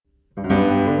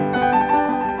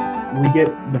we get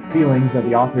the feelings that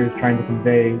the author is trying to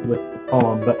convey with the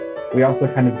poem, but we also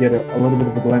kind of get a little bit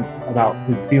of a glimpse about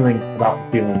his feeling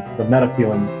about feelings, the meta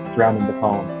feelings surrounding the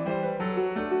poem.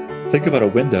 Think about a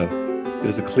window. It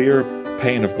is a clear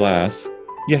pane of glass.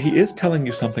 Yeah, he is telling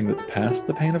you something that's past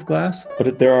the pane of glass,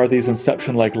 but there are these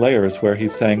Inception-like layers where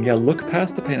he's saying, yeah, look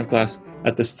past the pane of glass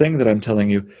at this thing that I'm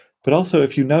telling you. But also,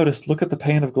 if you notice, look at the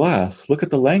pane of glass, look at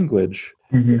the language,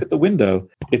 look at the window.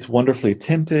 It's wonderfully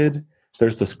tinted.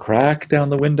 There's this crack down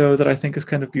the window that I think is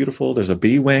kind of beautiful. There's a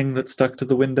bee wing that's stuck to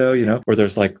the window, or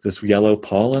there's like this yellow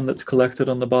pollen that's collected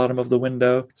on the bottom of the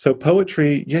window. So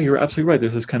poetry, yeah, you're absolutely right.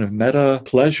 There's this kind of meta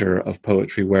pleasure of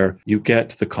poetry where you get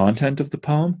the content of the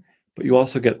poem, but you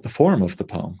also get the form of the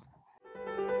poem.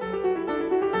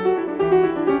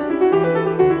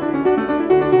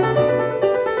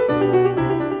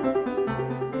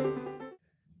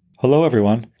 Hello,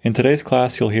 everyone. In today's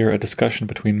class, you'll hear a discussion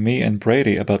between me and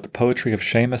Brady about the poetry of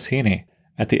Seamus Heaney.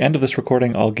 At the end of this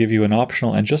recording, I'll give you an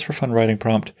optional and just for fun writing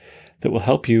prompt that will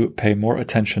help you pay more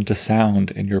attention to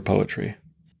sound in your poetry.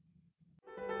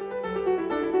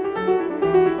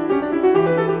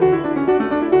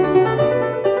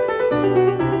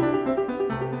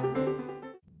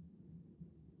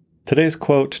 Today's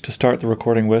quote to start the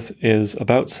recording with is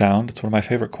about sound. It's one of my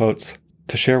favorite quotes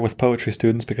to share with poetry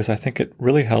students because I think it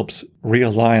really helps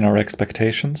realign our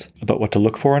expectations about what to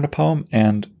look for in a poem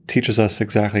and teaches us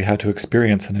exactly how to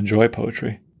experience and enjoy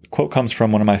poetry. The quote comes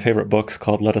from one of my favorite books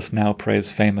called Let Us Now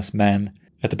Praise Famous Men,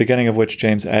 at the beginning of which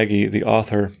James Agee, the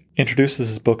author, introduces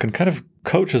his book and kind of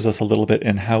coaches us a little bit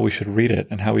in how we should read it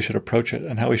and how we should approach it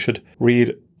and how we should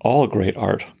read all great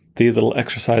art. The little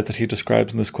exercise that he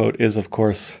describes in this quote is, of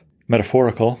course,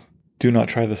 metaphorical. Do not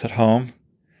try this at home.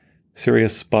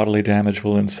 Serious bodily damage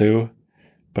will ensue,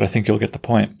 but I think you'll get the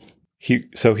point.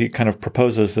 So he kind of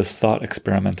proposes this thought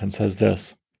experiment and says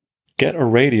this: get a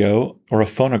radio or a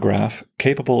phonograph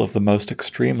capable of the most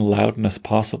extreme loudness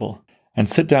possible, and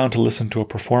sit down to listen to a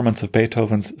performance of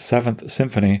Beethoven's Seventh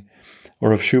Symphony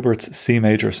or of Schubert's C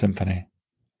Major Symphony.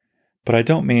 But I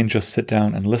don't mean just sit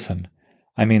down and listen.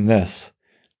 I mean this: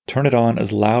 turn it on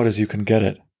as loud as you can get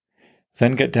it.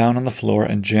 Then get down on the floor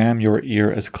and jam your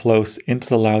ear as close into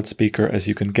the loudspeaker as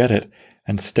you can get it,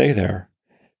 and stay there,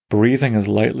 breathing as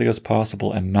lightly as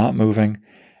possible and not moving,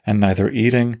 and neither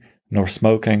eating, nor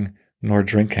smoking, nor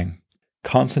drinking.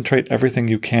 Concentrate everything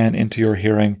you can into your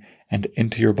hearing and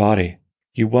into your body.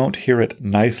 You won't hear it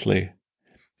nicely.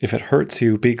 If it hurts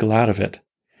you, be glad of it.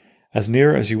 As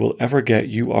near as you will ever get,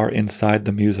 you are inside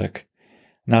the music.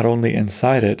 Not only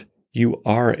inside it, you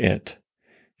are it.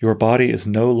 Your body is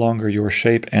no longer your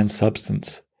shape and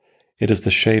substance. It is the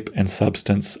shape and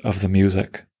substance of the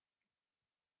music.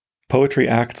 Poetry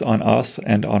acts on us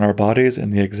and on our bodies in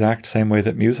the exact same way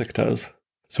that music does.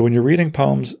 So when you're reading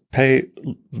poems, pay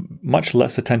much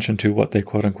less attention to what they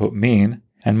quote-unquote mean,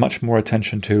 and much more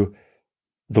attention to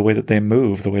the way that they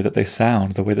move, the way that they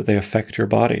sound, the way that they affect your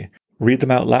body. Read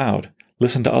them out loud.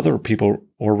 Listen to other people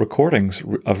or recordings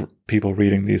of people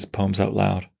reading these poems out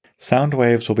loud. Sound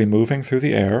waves will be moving through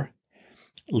the air,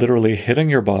 literally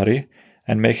hitting your body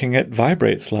and making it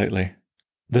vibrate slightly.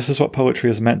 This is what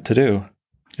poetry is meant to do.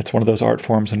 It's one of those art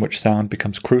forms in which sound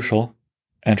becomes crucial,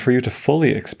 and for you to fully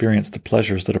experience the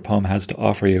pleasures that a poem has to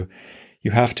offer you,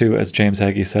 you have to, as James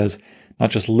Agee says,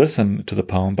 not just listen to the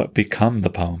poem, but become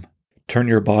the poem. Turn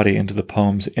your body into the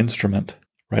poem's instrument,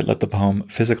 right? Let the poem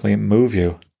physically move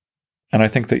you. And I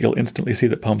think that you'll instantly see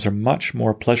that poems are much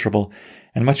more pleasurable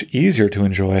and much easier to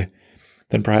enjoy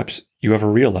than perhaps you ever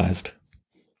realized.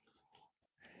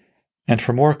 And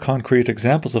for more concrete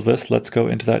examples of this, let's go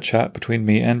into that chat between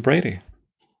me and Brady.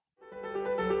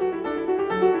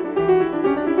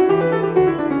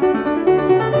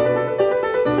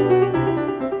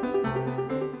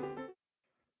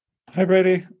 Hi,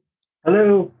 Brady.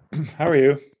 Hello. How are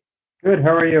you? Good,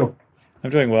 how are you? I'm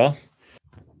doing well.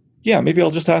 Yeah, maybe I'll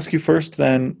just ask you first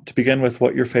then to begin with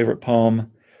what your favorite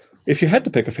poem, if you had to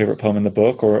pick a favorite poem in the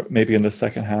book or maybe in the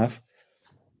second half,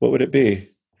 what would it be?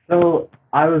 So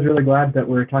I was really glad that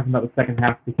we're talking about the second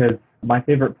half because my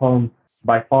favorite poem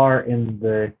by far in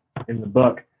the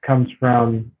book comes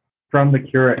from The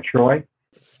Cure at Troy.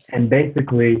 And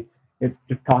basically it's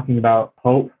just talking about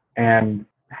hope and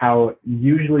how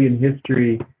usually in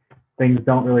history things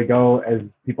don't really go as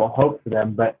people hope for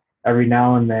them, but every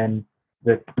now and then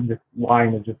this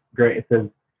line is just great. It says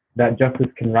that justice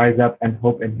can rise up and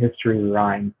hope in history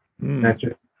rhyme. And that's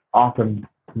just awesome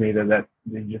to me that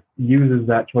he just uses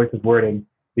that choice of wording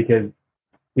because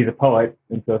he's a poet,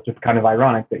 and so it's just kind of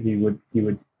ironic that he would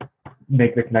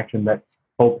make the connection that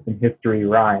hope and history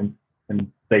rhyme,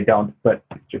 and they don't, but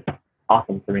it's just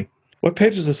awesome for me. What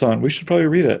page is this on? We should probably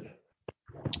read it.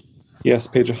 Yes,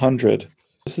 page 100.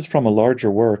 This is from a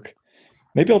larger work.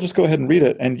 Maybe I'll just go ahead and read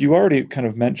it. And you already kind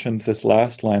of mentioned this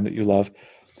last line that you love,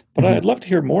 but Mm-hmm. I'd love to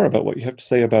hear more about what you have to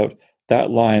say about that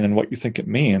line and what you think it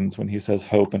means when he says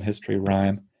hope and history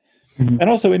rhyme. Mm-hmm. And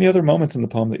also any other moments in the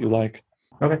poem that you like.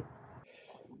 Okay.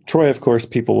 Troy, of course,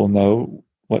 people will know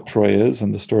what Troy is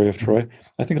and the story of Troy.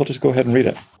 I think I'll just go ahead and read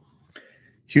it.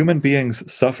 Human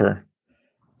beings suffer.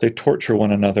 They torture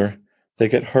one another. They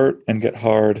get hurt and get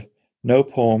hard. No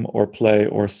poem or play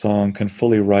or song can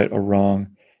fully right a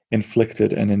wrong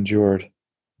inflicted and endured.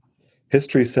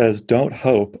 History says, don't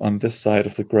hope on this side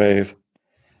of the grave.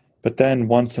 But then,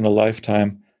 once in a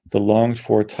lifetime, the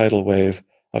longed-for tidal wave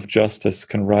of justice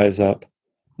can rise up,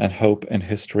 and hope and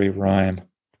history rhyme.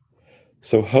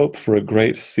 So hope for a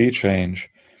great sea change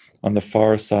on the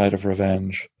far side of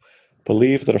revenge.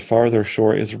 Believe that a farther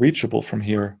shore is reachable from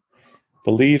here.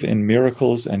 Believe in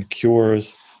miracles and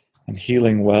cures and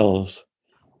healing wells.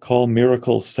 Call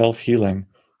miracles self-healing,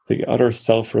 the utter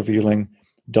self-revealing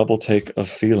double take of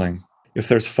feeling. If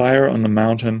there's fire on the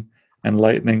mountain and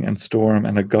lightning and storm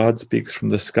and a God speaks from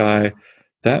the sky,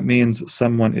 that means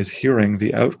someone is hearing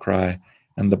the outcry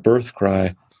and the birth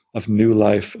cry of new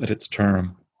life at its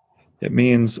term. It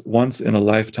means once in a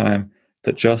lifetime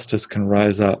that justice can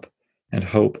rise up and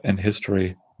hope and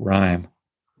history rhyme.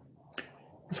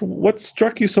 So what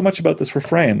struck you so much about this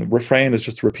refrain? The refrain is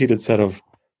just a repeated set of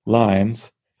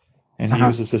lines, and he Uh-huh.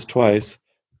 uses this twice.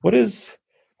 What is,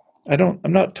 I'm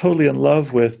not totally in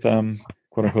love with,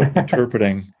 quote unquote,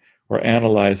 interpreting or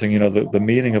analyzing, the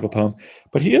meaning of a poem,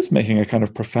 but he is making a kind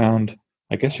of profound,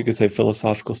 I guess you could say,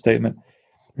 philosophical statement.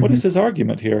 What Mm-hmm. is his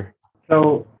argument here?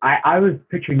 So I was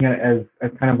picturing it as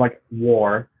kind of like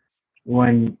war,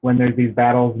 when there's these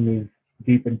battles and these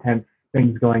deep, intense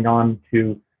things going on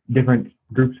to different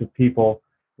groups of people.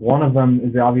 One of them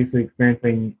is obviously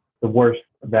experiencing the worst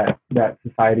that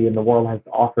society and the world has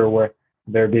to offer, where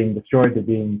they're being destroyed,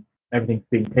 everything's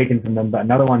being taken from them. But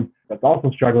another one that's also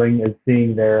struggling is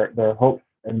seeing their hopes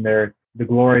and the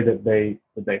glory that they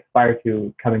aspire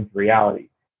to coming to reality.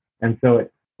 And so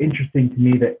it's interesting to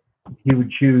me that he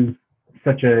would choose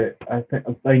such a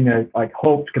thing as like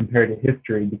hopes compared to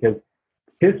history, because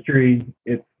history,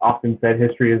 it's often said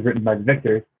history is written by the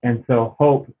victors, and so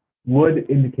hope would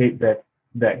indicate that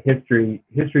history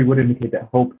would indicate that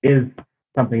hope is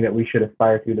something that we should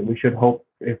aspire to, that we should hope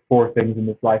for things in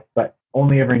this life, but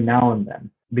only every now and then,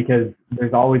 because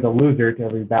there's always a loser to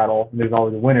every battle, and there's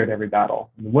always a winner to every battle.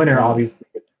 And the winner obviously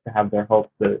gets to have their hopes,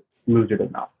 the loser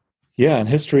does not. Yeah, in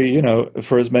history,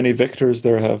 for as many victors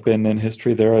there have been in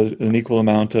history, there are an equal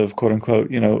amount of quote unquote,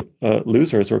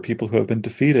 losers or people who have been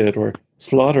defeated or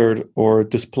slaughtered or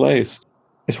displaced.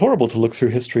 It's horrible to look through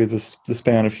history, the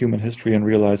span of human history, and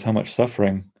realize how much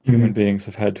suffering human beings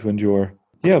have had to endure.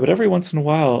 Yeah, but every once in a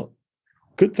while,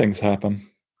 good things happen.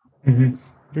 Mm-hmm.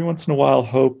 Every once in a while,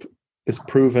 hope is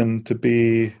proven to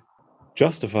be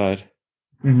justified.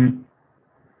 Mm-hmm.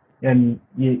 And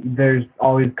there's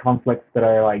always conflicts that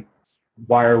are like,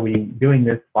 why are we doing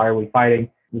this? Why are we fighting?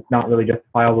 It's not really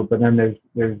justifiable. But then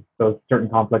there's those certain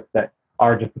conflicts that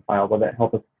are justifiable, that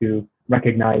help us to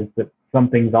recognize that some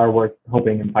things are worth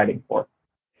hoping and fighting for.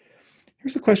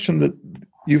 Here's a question that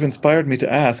you've inspired me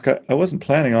to ask. I wasn't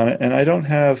planning on it, and I don't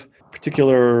have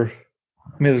particular,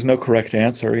 there's no correct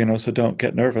answer, so don't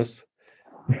get nervous.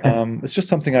 It's just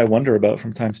something I wonder about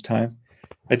from time to time.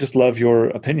 I just love your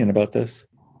opinion about this.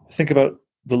 Think about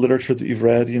the literature that you've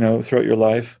read, throughout your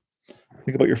life.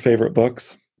 Think about your favorite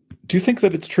books. Do you think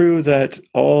that it's true that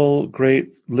all great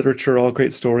literature, all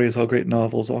great stories, all great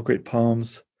novels, all great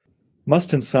poems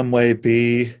must in some way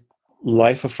be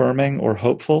life-affirming or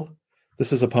hopeful?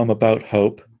 This is a poem about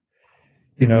hope,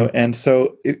 and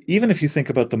so even if you think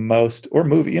about the most, or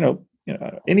movie,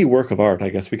 any work of art, I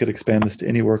guess we could expand this to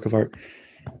any work of art,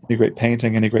 any great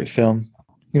painting, any great film,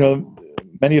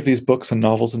 many of these books and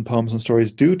novels and poems and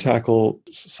stories do tackle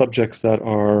subjects that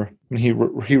are, he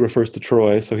refers to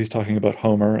Troy, so he's talking about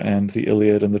Homer and the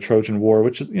Iliad and the Trojan War,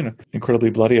 which is,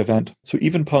 incredibly bloody event. So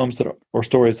even poems or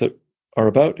stories that are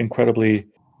about incredibly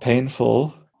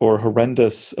painful or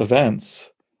horrendous events,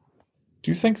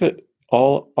 do you think that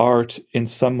all art in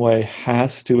some way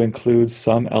has to include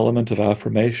some element of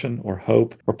affirmation or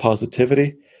hope or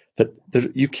positivity?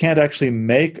 That you can't actually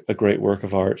make a great work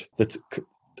of art that's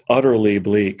utterly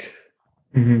bleak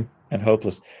and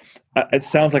hopeless. It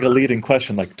sounds like a leading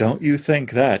question, like, don't you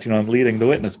think that? I'm leading the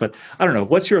witness, but I don't know.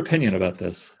 What's your opinion about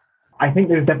this? I think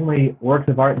there's definitely works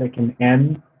of art that can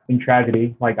end in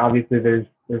tragedy. Like, obviously there's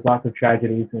lots of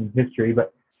tragedies in history,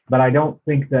 but I don't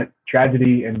think that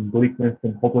tragedy and bleakness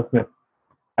and hopelessness,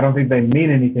 I don't think they mean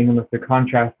anything unless they're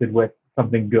contrasted with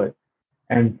something good.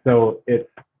 And so it's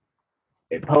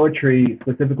poetry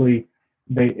specifically,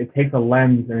 it takes a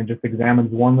lens and it just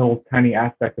examines one little tiny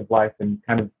aspect of life and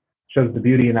kind of shows the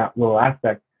beauty in that little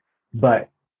aspect. But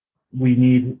we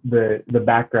need the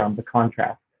background, the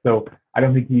contrast. So I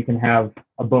don't think you can have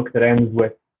a book that ends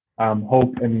with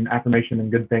hope and affirmation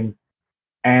and good things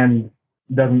and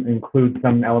doesn't include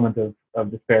some element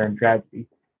of despair and tragedy.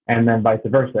 And then vice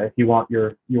versa. If you want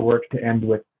your work to end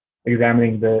with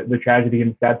examining the tragedy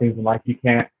and sad things in life, you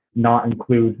can't not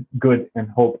include good and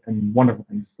hope and wonderful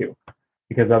things too,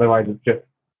 because otherwise it's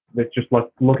just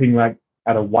looking like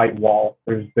at a white wall.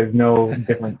 There's no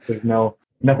difference. There's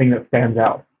nothing that stands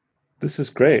out. This is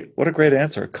great. What a great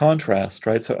answer. Contrast,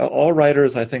 right? So all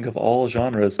writers, I think, of all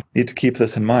genres need to keep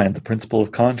this in mind, the principle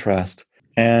of contrast.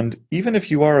 And even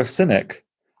if you are a cynic,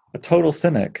 a total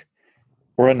cynic,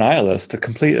 or a nihilist, a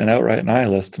complete and outright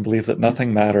nihilist, and believe that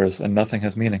nothing matters and nothing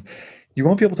has meaning, you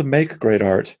won't be able to make great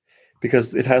art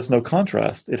because it has no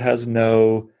contrast. It has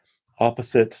no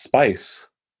opposite spice.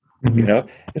 Mm-hmm.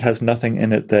 It has nothing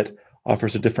in it that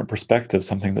offers a different perspective,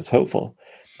 something that's hopeful.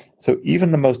 So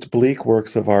even the most bleak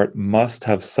works of art must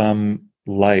have some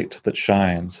light that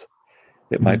shines.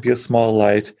 It might be a small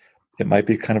light. It might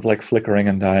be kind of like flickering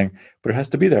and dying, but it has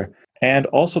to be there. And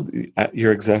also,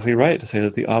 you're exactly right to say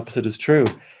that the opposite is true.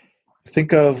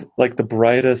 Think of like the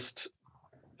brightest,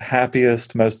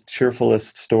 happiest, most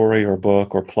cheerfulest story or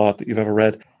book or plot that you've ever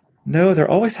read. No, there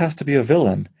always has to be a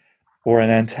villain or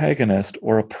an antagonist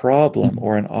or a problem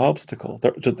or an obstacle.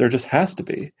 There just has to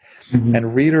be. Mm-hmm.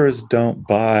 And readers don't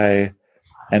buy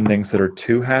endings that are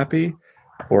too happy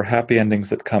or happy endings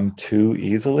that come too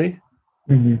easily,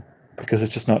 because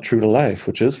it's just not true to life,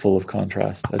 which is full of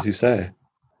contrast, as you say.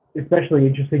 Especially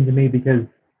interesting to me because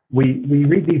we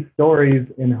read these stories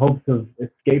in hopes of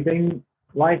escaping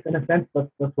life in a sense.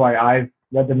 That's why I've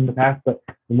read them in the past. But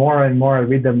the more and more I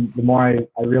read them, the more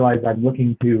I realize I'm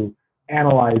looking to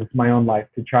analyze my own life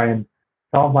to try and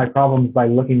solve my problems by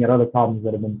looking at other problems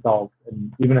that have been solved.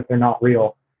 And even if they're not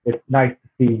real, it's nice to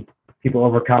see people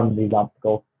overcome these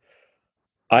obstacles.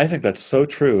 I think that's so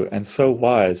true and so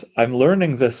wise. I'm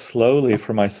learning this slowly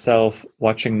for myself,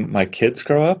 watching my kids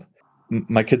grow up.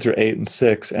 My kids are 8 and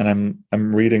 6, and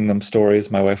I'm reading them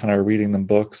stories. My wife and I are reading them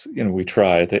books. We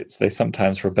try. They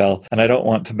sometimes rebel, and I don't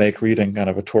want to make reading kind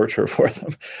of a torture for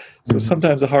them. So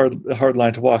sometimes a hard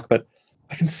line to walk. But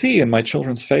I can see in my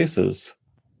children's faces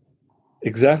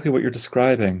exactly what you're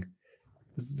describing.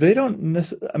 They don't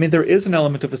I mean, there is an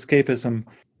element of escapism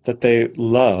that they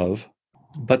love,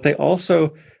 but they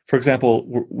also, for example,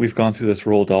 we've gone through this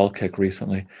Roald Dahl kick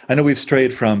recently. I know we've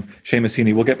strayed from Seamus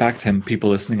Heaney. We'll get back to him, people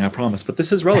listening, I promise. But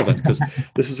this is relevant because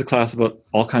this is a class about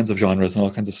all kinds of genres and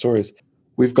all kinds of stories.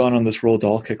 We've gone on this Roald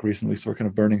Dahl kick recently, so we're kind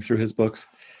of burning through his books.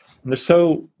 And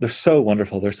they're so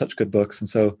wonderful. They're such good books. And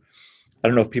so I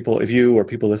don't know if you or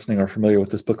people listening are familiar with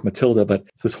this book, Matilda, but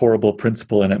it's this horrible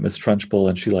principal in it, Miss Trunchbull,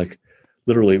 and she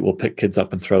literally will pick kids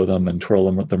up and throw them and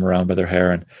twirl them around by their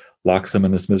hair and locks them in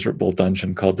this miserable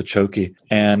dungeon called the Chokey.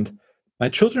 And my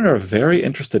children are very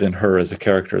interested in her as a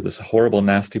character, this horrible,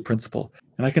 nasty principal.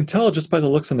 And I can tell just by the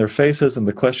looks on their faces and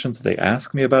the questions that they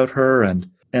ask me about her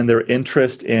and their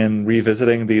interest in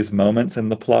revisiting these moments in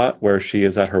the plot where she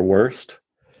is at her worst,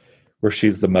 where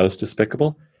she's the most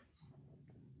despicable.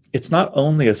 It's not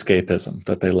only escapism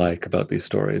that they like about these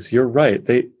stories. You're right.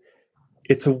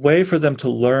 It's a way for them to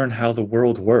learn how the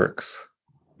world works.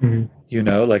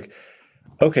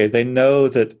 Okay, they know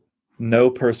that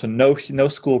no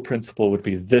school principal would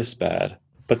be this bad,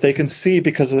 but they can see,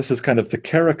 because this is kind of the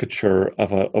caricature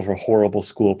of a horrible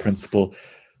school principal,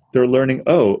 they're learning,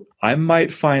 I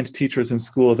might find teachers in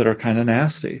school that are kind of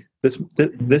nasty.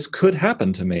 This could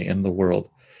happen to me in the world.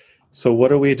 So what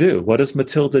do we do? What does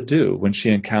Matilda do when she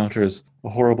encounters a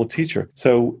horrible teacher?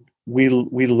 So we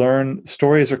learn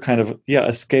stories are kind of,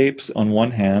 escapes on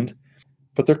one hand,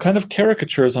 but they're kind of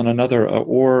caricatures on another,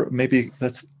 or maybe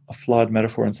that's a flawed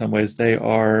metaphor in some ways. They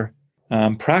are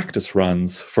practice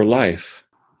runs for life.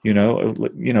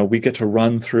 We get to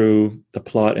run through the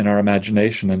plot in our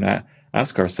imagination and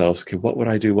ask ourselves, okay, what would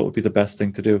I do? What would be the best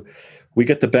thing to do? We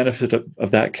get the benefit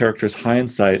of that character's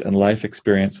hindsight and life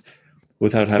experience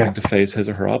without having to face his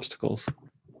or her obstacles.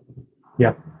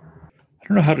 Yeah. I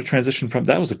don't know how to transition from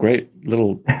that. Was a great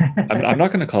little, I'm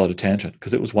not going to call it a tangent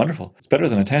because it was wonderful. It's better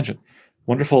than a tangent.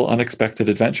 Wonderful, unexpected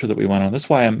adventure that we went on. That's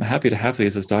why I'm happy to have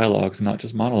these as dialogues and not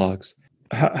just monologues.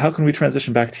 How can we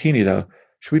transition back to Heaney, though?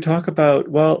 Should we talk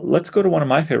about, let's go to one of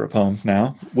my favorite poems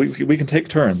now. We can take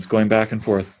turns going back and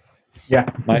forth. Yeah.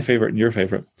 My favorite and your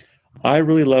favorite. I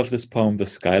really love this poem, The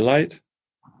Skylight.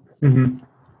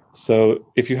 So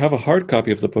if you have a hard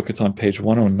copy of the book, it's on page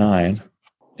 109,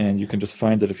 and you can just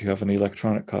find it if you have an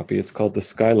electronic copy. It's called The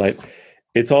Skylight.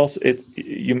 It's also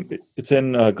it's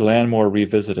in Glanmore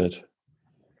Revisited.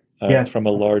 It's Yes, from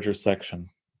a larger section.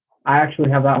 I actually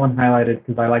have that one highlighted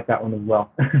because I like that one as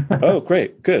well. Oh,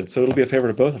 great, good. So it'll be a favorite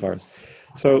of both of ours.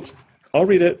 So I'll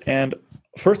read it, and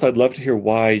first I'd love to hear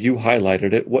why you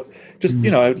highlighted it. What just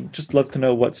Mhm. I'd just love to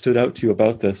know what stood out to you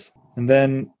about this, and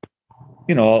then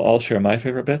I'll share my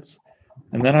favorite bits,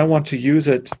 and then I want to use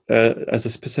it as a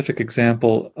specific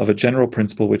example of a general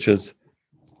principle, which is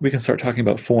we can start talking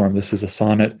about form. This is a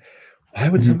sonnet. Why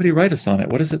would Mhm. somebody write a sonnet?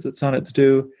 What is it that sonnets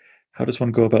do? How does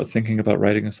one go about thinking about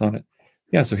writing a sonnet?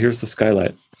 Yeah, so here's the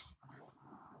skylight.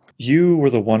 You were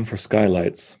the one for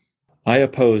skylights. I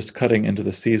opposed cutting into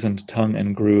the seasoned tongue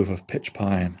and groove of pitch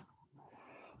pine.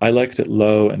 I liked it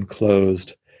low and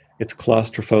closed, its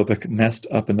claustrophobic nest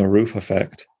up in the roof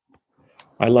effect.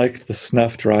 I liked the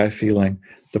snuff dry feeling,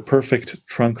 the perfect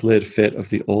trunk lid fit of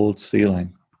the old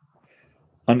ceiling.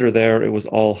 Under there it was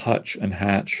all hutch and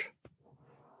hatch.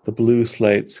 The blue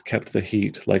slates kept the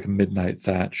heat like midnight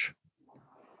thatch.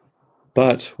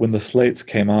 But when the slates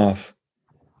came off,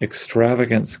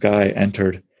 extravagant sky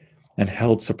entered and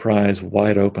held surprise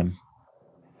wide open.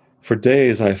 For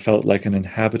days I felt like an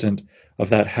inhabitant of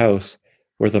that house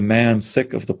where the man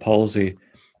sick of the palsy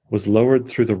was lowered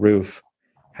through the roof,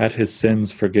 had his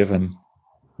sins forgiven,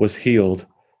 was healed,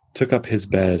 took up his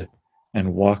bed,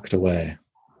 and walked away.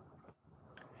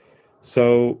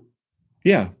 So,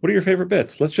 yeah, what are your favorite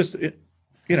bits? Let's just,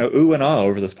 ooh and ah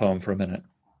over this poem for a minute.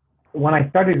 When I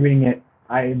started reading it,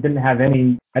 I didn't have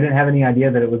any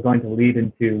idea that it was going to lead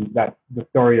into the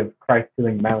story of Christ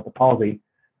healing the man with the palsy.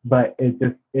 But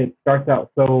it starts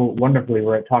out so wonderfully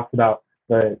where it talks about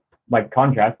the like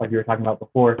contrast, like you were talking about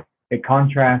before. It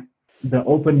contrasts the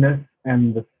openness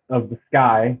and of the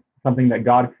sky, something that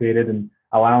God created, and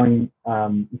allowing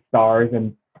stars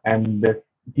and this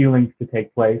healings to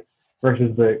take place,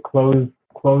 versus the closed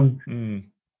Mm,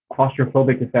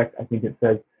 claustrophobic effect, I think it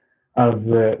says, of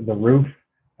the roof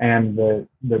and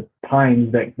the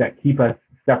pines that keep us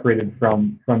separated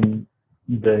from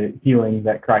the healing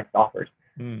that Christ offers.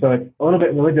 mm. So it's a little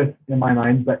bit religious in my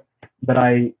mind, but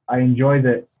I enjoy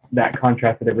that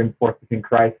contrast that it brings forth between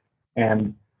Christ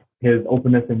and his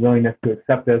openness and willingness to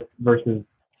accept us versus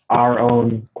our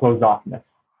own closed offness.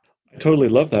 I totally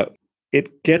love that.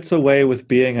 It gets away with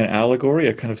being an allegory,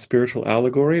 a kind of spiritual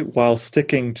allegory, while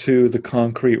sticking to the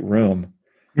concrete room.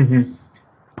 Mm-hmm.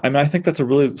 I mean, I think that's a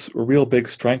real big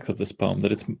strength of this poem,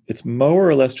 that it's more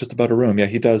or less just about a room. Yeah,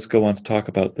 he does go on to talk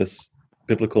about this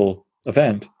biblical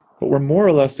event, but we're more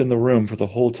or less in the room for the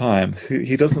whole time.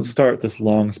 He doesn't start this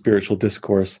long spiritual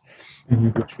discourse,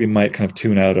 Mm-hmm. which we might kind of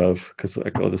tune out of because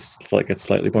like, oh, this like gets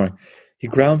slightly boring. He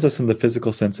grounds us in the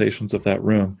physical sensations of that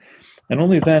room, and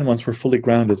only then, once we're fully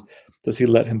grounded, does he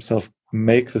let himself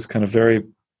make this kind of very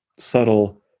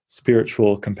subtle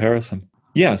spiritual comparison.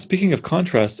 Yeah, speaking of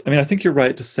contrasts, I mean, I think you're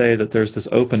right to say that there's this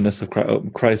openness of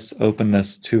Christ's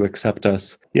openness to accept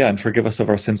us, yeah, and forgive us of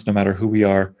our sins, no matter who we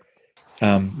are,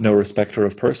 no respecter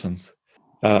of persons.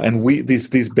 And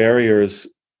these barriers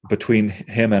between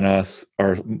him and us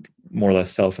are more or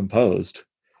less self-imposed.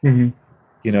 Mm-hmm.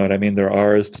 You know what I mean? They're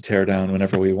ours to tear down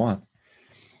whenever we want.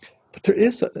 But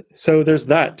there's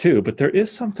that too. But there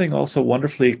is something also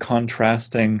wonderfully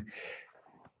contrasting.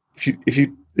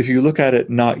 If you look at it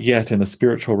not yet in a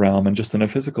spiritual realm and just in a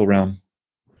physical realm,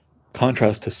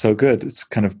 contrast is so good. It's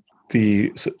kind of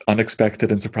the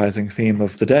unexpected and surprising theme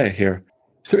of the day here.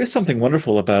 There is something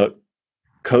wonderful about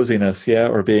coziness, yeah,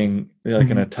 or being like in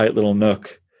Mm-hmm. a tight little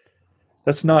nook.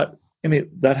 That's not, I mean,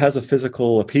 that has a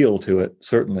physical appeal to it,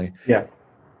 certainly. Yeah.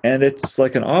 And it's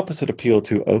like an opposite appeal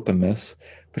to openness.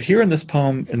 But here in this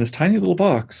poem, in this tiny little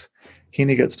box,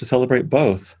 Heaney gets to celebrate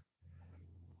both.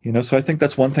 So I think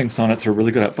that's one thing sonnets are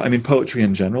really good at. I mean, poetry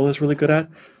in general is really good at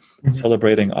Mm-hmm.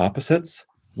 celebrating opposites.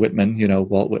 Whitman,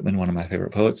 Walt Whitman, one of my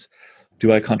favorite poets.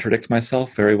 Do I contradict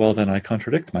myself? Very well, then I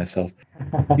contradict myself.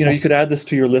 You could add this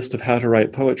to your list of how to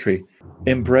write poetry.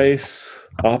 Embrace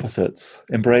opposites,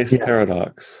 embrace Yeah.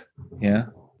 paradox. Yeah.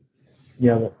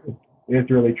 Yeah, it's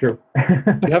really true.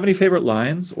 Do you have any favorite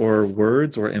lines or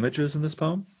words or images in this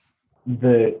poem?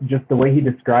 Just the way he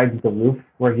describes the roof,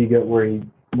 where he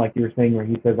like you were saying, where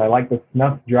he says, "I like the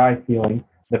snuff dry feeling,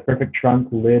 the perfect trunk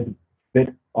lid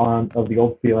fit on of the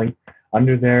old ceiling.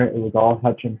 Under there, it was all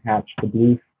hutch and hatch. The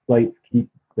blue slates keep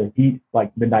the heat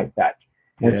like midnight thatch."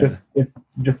 And Yeah. it's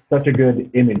just such a good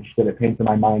image that it paints in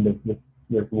my mind of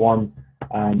this warm,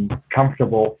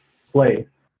 comfortable place.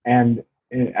 And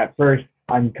at first,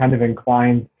 I'm kind of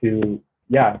inclined to,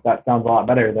 yeah, that sounds a lot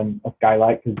better than a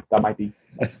skylight because that might be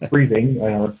freezing,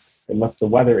 or it lets the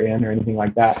weather in or anything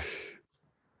like that.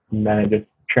 And then it just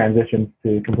transitions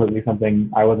to completely something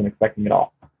I wasn't expecting at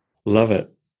all. Love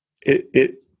it.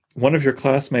 It one of your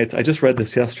classmates, I just read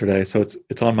this yesterday, so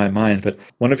it's on my mind, but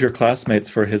one of your classmates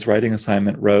for his writing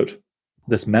assignment wrote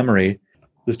this memory,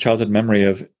 this childhood memory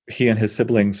of he and his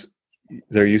siblings.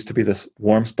 There used to be this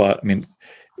warm spot. I mean,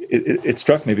 it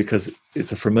struck me because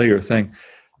it's a familiar thing.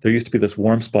 There used to be this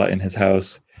warm spot in his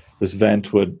house. This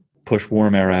vent would push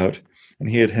warm air out, and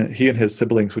he and his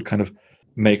siblings would kind of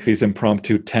make these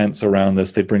impromptu tents around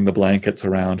this. They'd bring the blankets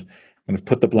around and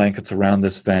put the blankets around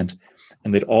this vent,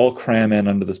 and they'd all cram in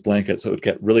under this blanket so it would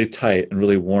get really tight and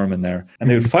really warm in there. And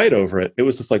they would fight over it. It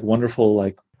was this like wonderful,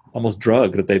 like almost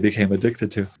drug that they became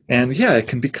addicted to. And yeah, it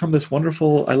can become this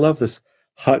wonderful, I love this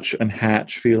hutch and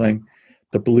hatch feeling.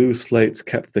 The blue slates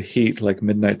kept the heat, like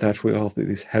Midnight Thatch. We all have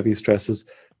these heavy stresses.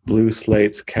 Blue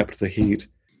slates kept the heat.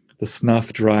 The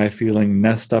snuff, dry feeling,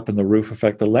 nest up in the roof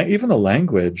effect. Even the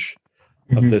language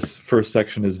of this first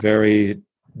section is very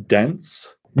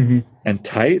dense and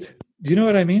tight. Do you know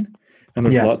what I mean? And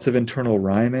there's lots of internal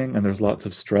rhyming, and there's lots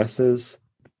of stresses,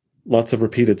 lots of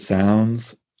repeated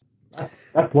sounds.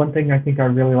 That's one thing I think I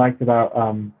really liked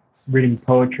about reading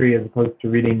poetry as opposed to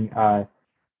reading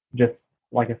just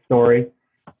like a story.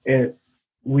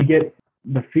 We get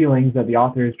the feelings that the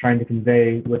author is trying to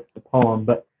convey with the poem,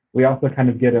 but we also kind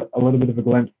of get a little bit of a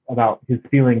glimpse about his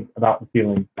feelings about the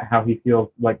feelings, how he feels,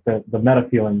 like the meta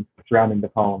feelings surrounding the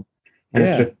poem. And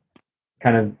it's just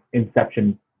kind of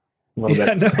Inception a little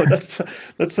bit. No,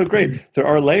 that's so great. There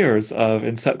are layers of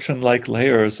Inception-like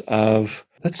layers of,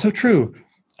 that's so true.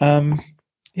 I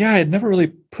had never really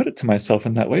put it to myself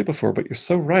in that way before, but you're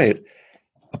so right.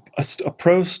 A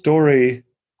prose story,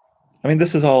 I mean,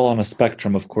 this is all on a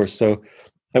spectrum, of course, so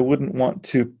I wouldn't want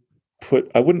to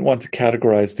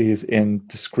categorize these in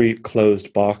discrete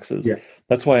closed boxes. Yeah.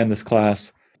 That's why in this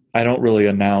class, I don't really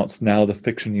announce now the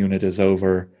fiction unit is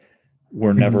over.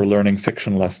 We're never learning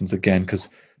fiction lessons again, because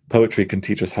poetry can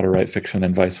teach us how to write fiction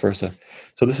and vice versa.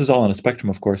 So this is all on a spectrum,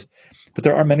 of course. But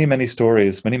there are many, many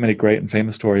stories, many, many great and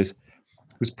famous stories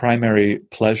whose primary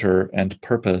pleasure and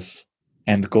purpose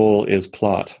and goal is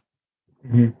plot.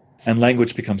 And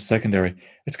language becomes secondary.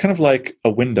 It's kind of like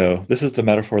a window. This is the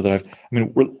metaphor that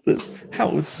this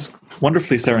is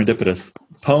wonderfully serendipitous.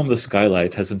 The poem "The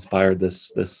Skylight" has inspired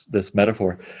this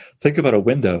metaphor. Think about a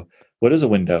window. What is a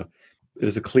window? It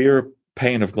is a clear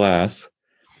pane of glass,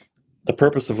 the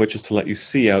purpose of which is to let you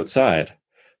see outside.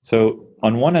 So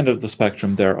on one end of the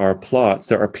spectrum, there are plots,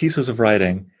 there are pieces of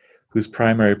writing whose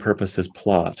primary purpose is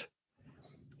plot.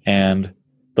 And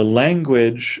the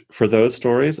language for those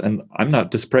stories, and I'm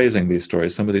not dispraising these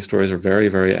stories, some of these stories are very,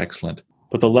 very excellent,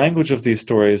 but the language of these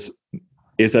stories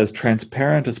is as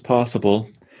transparent as possible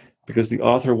because the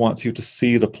author wants you to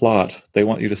see the plot. They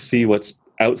want you to see what's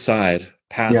outside,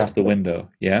 past the window.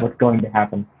 Yeah? What's going to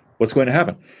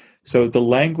happen. So the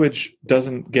language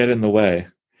doesn't get in the way.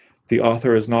 The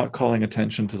author is not calling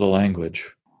attention to the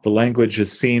language. The language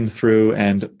is seen through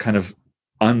and kind of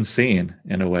unseen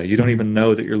in a way. You don't even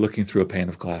know that you're looking through a pane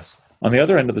of glass. On the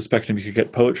other end of the spectrum, you could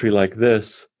get poetry like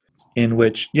this, in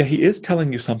which, he is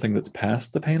telling you something that's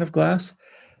past the pane of glass,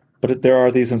 but there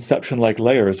are these Inception-like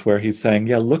layers where he's saying,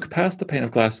 look past the pane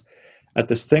of glass at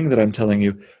this thing that I'm telling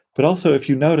you, but also if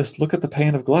you notice, look at the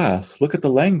pane of glass, look at the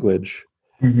language,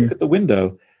 look at the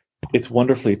window. It's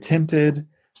wonderfully tinted.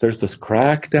 There's this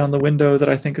crack down the window that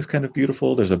I think is kind of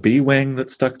beautiful. There's a bee wing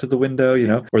that's stuck to the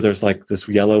window, or there's like this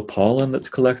yellow pollen that's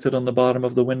collected on the bottom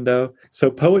of the window.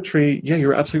 So poetry,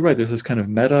 you're absolutely right. There's this kind of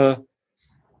meta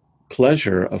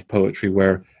pleasure of poetry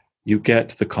where you get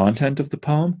the content of the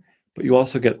poem, but you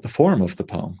also get the form of the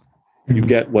poem. You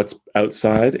get what's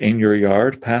outside in your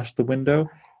yard past the window,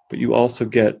 but you also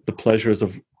get the pleasures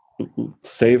of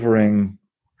savoring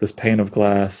this pane of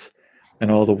glass and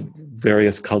all the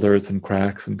various colors and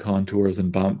cracks and contours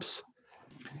and bumps.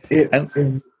 Please. It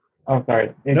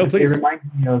reminds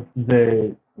me of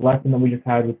the lesson that we just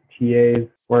had with TAs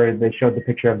where they showed the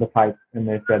picture of the pipe and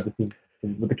they said this is,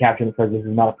 with the caption that says this is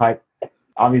not a pipe.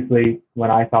 Obviously, when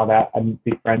I saw that, I didn't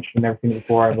speak French, I'd never seen it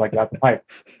before, I was like, that's a pipe.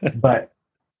 But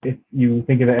if you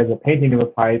think of it as a painting of a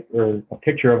pipe or a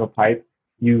picture of a pipe,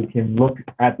 you can look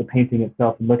at the painting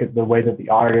itself and look at the way that the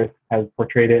artist has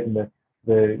portrayed it and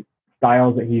the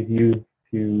styles that he's used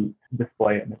to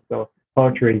display it. And so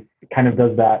poetry kind of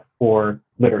does that for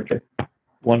literature.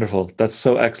 Wonderful. That's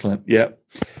so excellent. Yeah,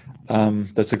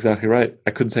 that's exactly right.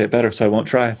 I couldn't say it better, so I won't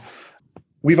try.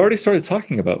 We've already started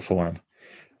talking about form.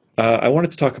 I wanted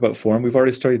to talk about form. We've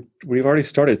already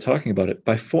started talking about it.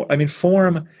 By form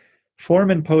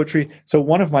in poetry. So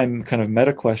one of my kind of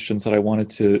meta questions that I wanted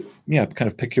to kind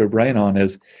of pick your brain on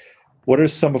is, what are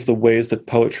some of the ways that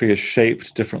poetry is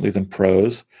shaped differently than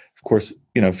prose? Of course,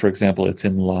 for example, it's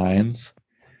in lines.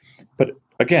 But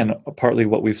again, partly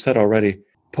what we've said already,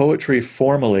 poetry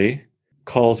formally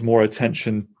calls more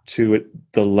attention to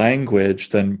the language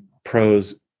than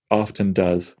prose often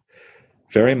does.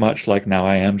 Very much like, now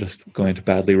I am just going to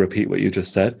badly repeat what you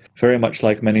just said, very much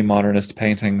like many modernist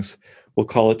paintings will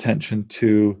call attention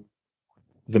to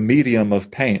the medium of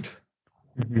paint.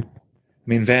 Mm-hmm. I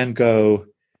mean, Van Gogh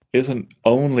isn't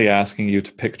only asking you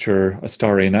to picture a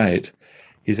starry night.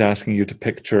 He's asking you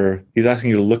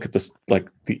to look at this, like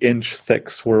the inch thick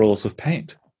swirls of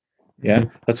paint. Yeah,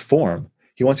 Mm-hmm. that's form.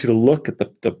 He wants you to look at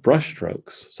the brush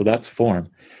strokes. So that's form.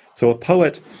 So a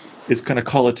poet is going to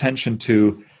call attention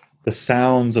to the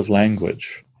sounds of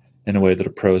language in a way that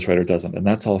a prose writer doesn't. And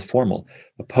that's all formal.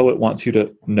 A poet wants you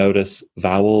to notice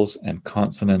vowels and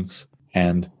consonants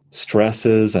and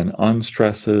stresses and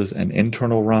unstresses and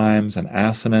internal rhymes and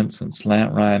assonance and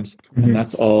slant rhymes. Mm-hmm. And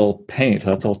that's all paint.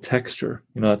 That's all texture.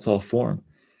 That's all form.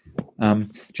 Do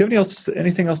you have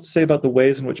anything else to say about the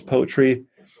ways in which poetry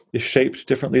is shaped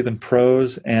differently than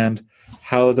prose and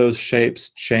how those shapes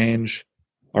change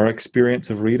our experience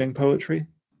of reading poetry?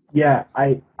 Yeah,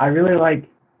 I really like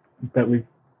that we've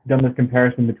done this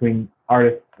comparison between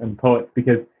artists and poets,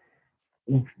 because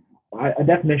a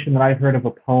definition that I've heard of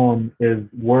a poem is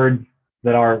words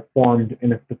that are formed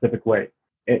in a specific way.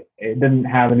 It didn't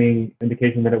have any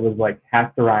indication that it was like has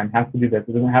to rhyme, has to do this.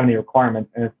 It doesn't have any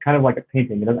requirements, and it's kind of like a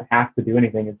painting. It doesn't have to do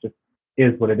anything. It just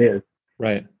is what it is.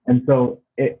 Right. And so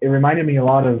it reminded me a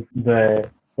lot of the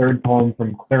third poem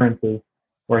from Clarence's,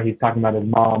 where he's talking about his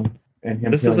mom and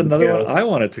him. This is another one I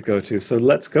wanted to go to, so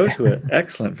let's go to it.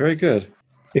 Excellent. Very good.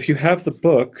 If you have the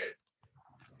book,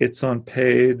 it's on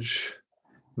page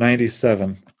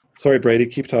 97. Sorry, Brady,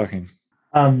 keep talking.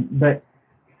 But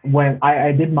when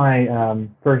I did my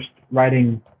first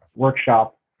writing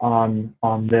workshop on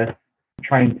this,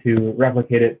 trying to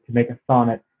replicate it to make a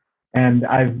sonnet, and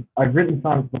I've written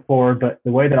sonnets before, but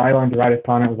the way that I learned to write a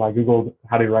sonnet was I Googled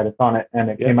how to write a sonnet, and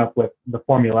it came up with the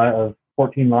formula of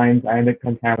 14 lines, iambic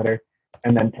pentameter,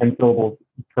 and then 10 syllables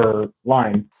per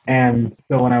line. And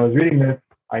so when I was reading this,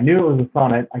 I knew it was a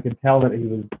sonnet. I could tell that he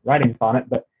was writing sonnet,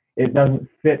 but it doesn't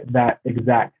fit that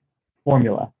exact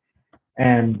formula.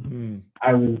 And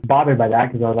I was bothered by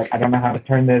that, because I was like, I don't know how to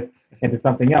turn this into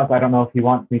something else. I don't know if he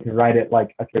wants me to write it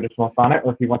like a traditional sonnet,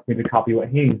 or if he wants me to copy what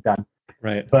he's done.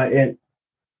 Right. But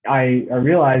I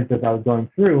realized as I was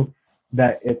going through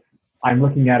that I'm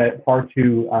looking at it far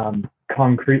too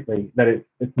concretely, that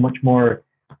it's much more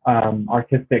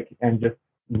artistic and just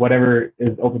whatever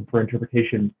is open for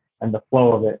interpretation and the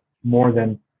flow of it, more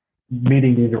than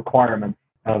meeting these requirements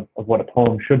of what a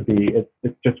poem should be.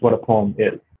 It's just what a poem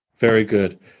is. Very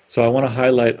good. So I want to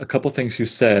highlight a couple things you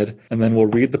said, and then we'll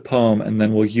read the poem, and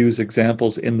then we'll use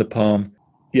examples in the poem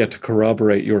to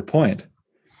corroborate your point.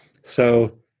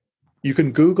 So you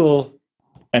can Google,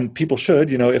 and people should,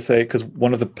 because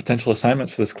one of the potential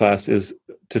assignments for this class is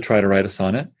to try to write a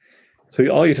sonnet. So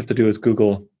all you'd have to do is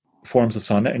Google forms of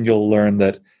sonnet, and you'll learn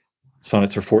that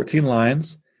sonnets are 14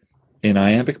 lines in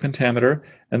iambic pentameter,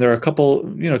 and there are a couple,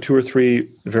 2 or 3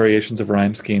 variations of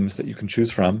rhyme schemes that you can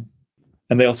choose from.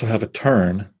 And they also have a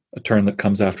turn that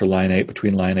comes after line 8,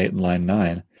 between line 8 and line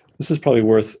 9. This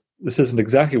isn't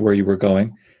exactly where you were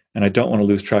going, and I don't want to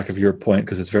lose track of your point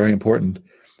because it's very important,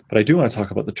 but I do want to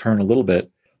talk about the turn a little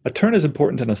bit. A turn is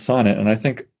important in a sonnet, and I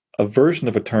think a version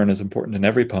of a turn is important in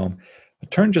every poem. A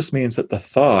turn just means that the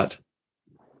thought,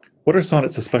 what are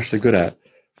sonnets especially good at?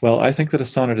 Well, I think that a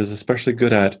sonnet is especially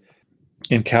good at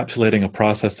encapsulating a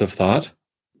process of thought.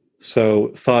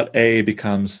 So thought A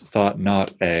becomes thought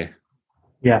not A.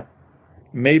 Yeah.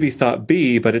 Maybe thought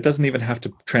B, but it doesn't even have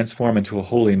to transform into a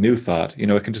wholly new thought.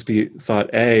 It can just be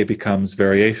thought A becomes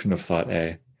variation of thought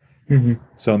A. Mm-hmm.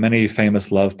 So many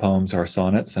famous love poems are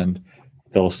sonnets, and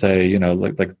they'll say,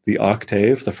 like the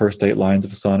octave, the first 8 lines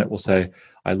of a sonnet will say,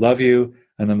 I love you.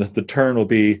 And then the turn will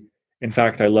be, in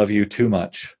fact, I love you too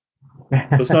much.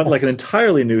 So it's not like an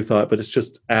entirely new thought, but it's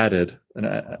just added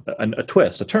a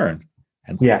twist, a turn,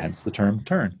 hence the term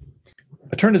turn.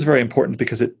 A turn is very important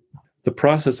because the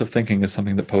process of thinking is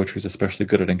something that poetry is especially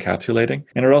good at encapsulating.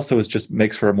 And it also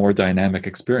makes for a more dynamic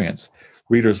experience.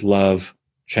 Readers love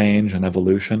change and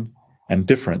evolution and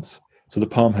difference. So the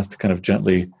poem has to kind of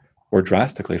gently or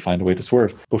drastically find a way to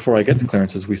swerve. Before I get to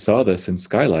Clarence's, we saw this in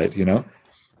Skylight,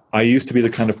 I used to be the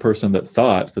kind of person that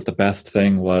thought that the best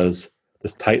thing was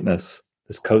this tightness,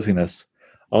 this coziness.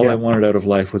 All I wanted out of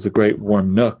life was a great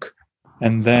warm nook.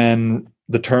 And then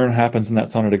the turn happens in that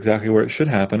sonnet exactly where it should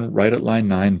happen, right at line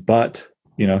 9. But,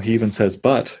 he even says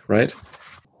but, right?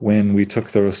 When we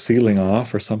took the ceiling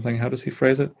off or something, how does he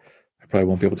phrase it? I probably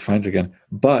won't be able to find it again.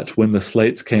 But when the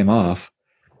slates came off,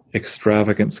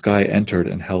 extravagant sky entered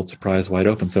and held surprise wide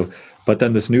open. So, but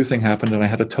then this new thing happened and I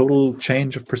had a total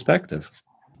change of perspective.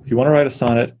 If you want to write a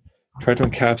sonnet, try to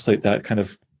encapsulate that kind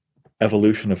of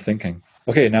evolution of thinking.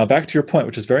 Okay, now back to your point,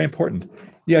 which is very important.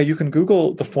 Yeah, you can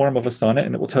Google the form of a sonnet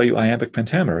and it will tell you iambic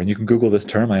pentameter. And you can Google this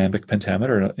term, iambic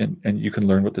pentameter, and you can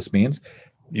learn what this means.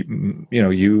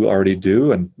 You already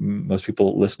do, and most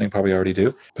people listening probably already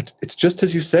do. But it's just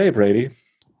as you say, Brady.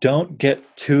 Don't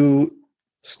get too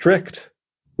strict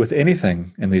with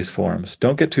anything in these forms.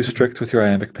 Don't get too strict with your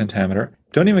iambic pentameter.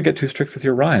 Don't even get too strict with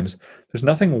your rhymes. There's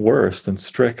nothing worse than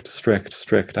strict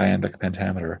iambic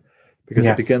pentameter, because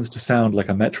it begins to sound like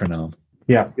a metronome.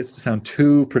 Yeah. It gets to sound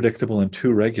too predictable and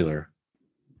too regular.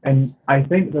 And I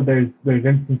think that there's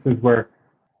instances where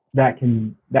that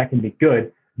can be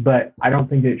good, but I don't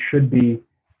think it should be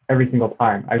every single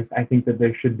time. I think that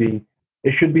it should be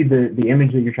the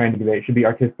image that you're trying to convey. It should be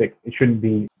artistic. It shouldn't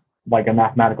be like a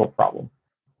mathematical problem.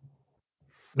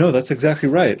 No, that's exactly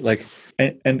right. Like,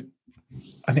 and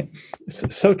I mean,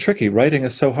 it's so tricky. Writing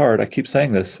is so hard. I keep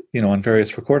saying this, on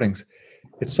various recordings.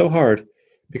 It's so hard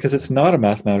because it's not a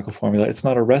mathematical formula. It's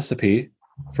not a recipe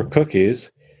for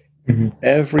cookies. Mm-hmm.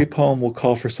 Every poem will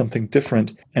call for something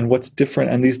different. And what's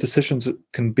different, and these decisions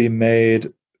can be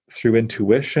made through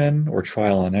intuition or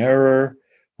trial and error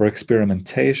or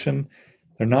experimentation.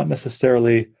 They're not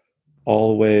necessarily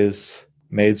always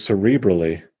made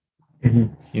cerebrally.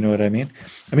 Mm-hmm. You know what I mean?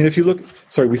 I mean, if you look,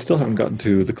 sorry, we still haven't gotten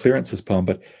to the Clearances poem,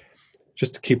 but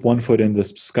just to keep one foot in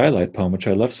this Skylight poem, which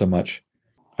I love so much,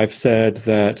 I've said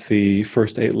that the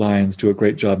first 8 lines do a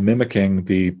great job mimicking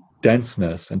the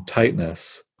denseness and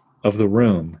tightness of the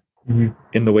room, mm-hmm.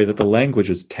 in the way that the language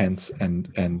is tense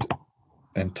and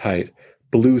tight.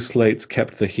 Blue slates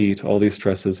kept the heat, all these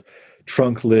stresses.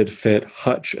 Trunk, lid, fit,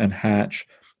 hutch and hatch,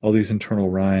 all these internal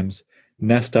rhymes.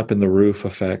 Nest up in the roof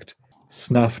effect.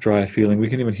 Snuff, dry feeling. We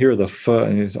can even hear the f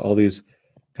and all these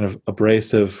kind of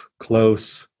abrasive,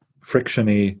 close,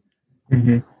 frictiony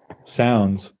mm-hmm.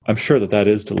 sounds. I'm sure that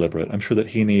is deliberate. I'm sure that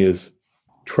Heaney is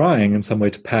trying in some way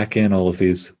to pack in all of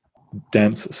these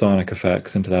dense sonic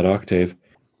effects into that octave.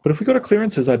 But if we go to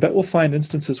Clearances, I bet we'll find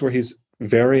instances where he's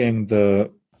varying the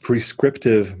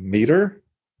prescriptive meter.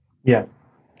 Yeah.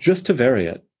 Just to vary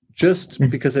it. Just mm-hmm.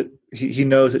 because he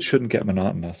knows it shouldn't get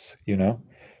monotonous,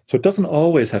 So it doesn't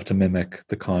always have to mimic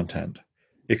the content.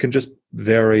 It can just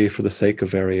vary for the sake of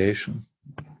variation.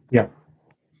 Yeah.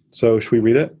 So should we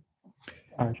read it?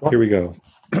 Sure. Here we go.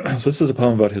 So this is a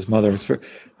poem about his mother.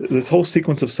 This whole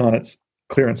sequence of sonnets,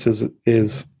 Clearances,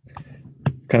 is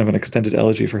kind of an extended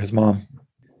elegy for his mom.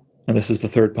 And this is the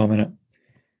third poem in it.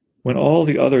 When all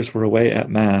the others were away at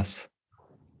Mass,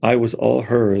 I was all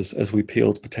hers as we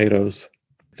peeled potatoes.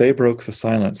 They broke the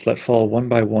silence, let fall one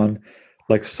by one,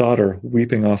 like solder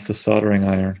weeping off the soldering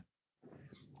iron.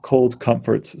 Cold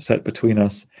comforts set between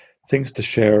us, things to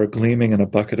share, gleaming in a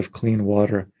bucket of clean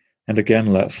water, and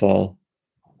again let fall.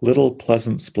 Little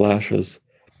pleasant splashes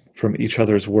from each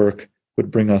other's work would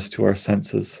bring us to our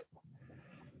senses.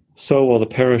 So while the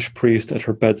parish priest at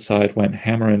her bedside went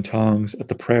hammer and tongs at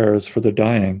the prayers for the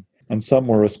dying, and some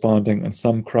were responding and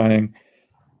some crying,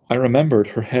 I remembered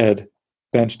her head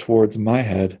bent towards my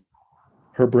head,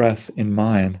 her breath in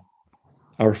mine,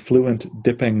 our fluent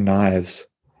dipping knives,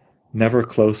 never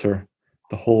closer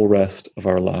the whole rest of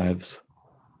our lives.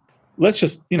 Let's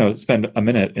just, spend a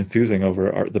minute enthusing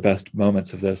over the best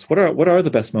moments of this. What are the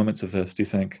best moments of this, do you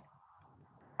think?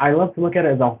 I love to look at it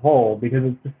as a whole because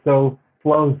it's just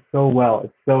flows so well.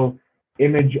 It's so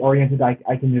image oriented. I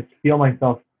can just feel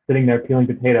myself sitting there peeling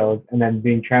potatoes and then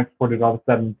being transported all of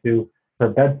a sudden to her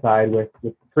bedside with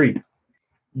the priest.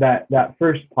 That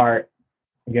first part,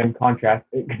 again, contrast.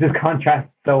 It just contrasts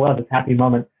so well, this happy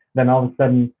moment. Then all of a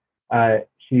sudden,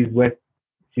 she's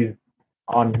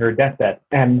on her deathbed,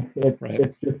 and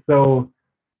it's just so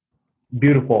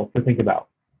beautiful to think about,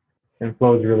 and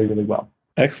flows really, really well.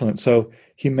 Excellent. So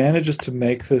he manages to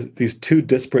make these two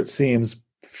disparate seams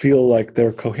feel like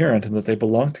they're coherent and that they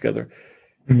belong together.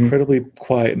 Mm-hmm. Incredibly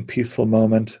quiet and peaceful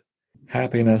moment,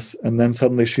 happiness, and then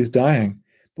suddenly she's dying.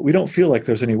 But we don't feel like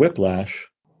there's any whiplash.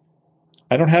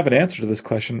 I don't have an answer to this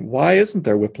question. Why isn't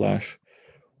there whiplash?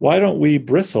 Why don't we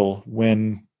bristle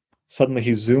when suddenly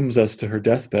he zooms us to her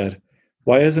deathbed?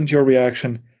 Why isn't your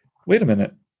reaction, wait a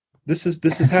minute, this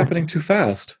is happening too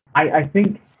fast? I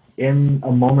think in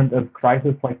a moment of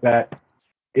crisis like that,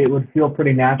 it would feel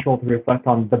pretty natural to reflect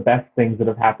on the best things that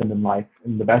have happened in life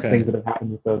and the best things that have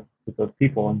happened with those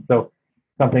people. And so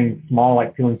something small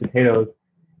like peeling potatoes,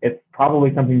 it's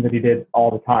probably something that he did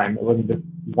all the time. It wasn't just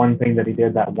one thing that he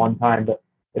did that one time, but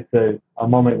it's a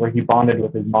moment where he bonded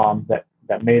with his mom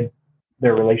that made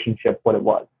their relationship what it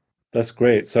was. That's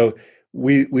great. So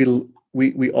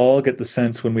we all get the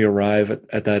sense when we arrive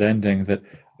at that ending that,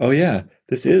 oh yeah,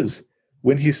 this is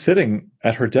when he's sitting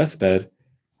at her deathbed.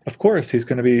 Of course, he's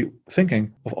going to be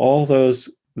thinking of all those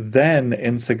then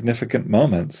insignificant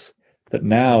moments that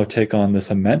now take on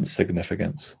this immense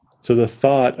significance. So the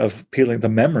thought of the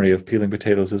memory of peeling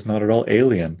potatoes is not at all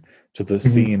alien to the Mhm.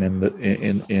 scene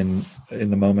in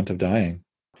the moment of dying.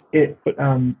 It But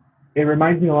it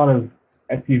reminds me a lot of,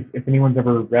 if anyone's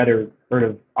ever read or heard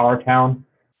of Our Town,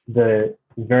 the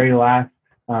very last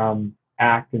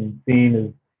act and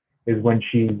scene is when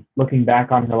she's looking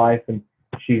back on her life and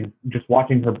she's just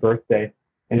watching her birthday,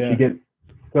 and she yeah, gets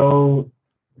so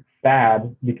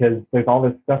sad because there's all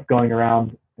this stuff going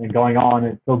around and going on,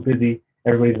 and it's so busy,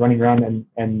 everybody's running around,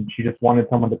 and she just wanted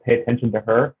someone to pay attention to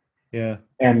her, yeah,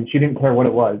 and she didn't care what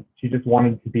it was. She just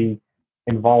wanted to be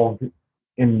involved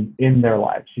in their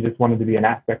lives. She just wanted to be an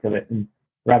aspect of it, and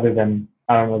rather than,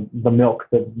 I don't know, the milk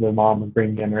that the mom was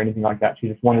bringing in or anything like that, she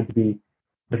just wanted to be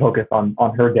the focus on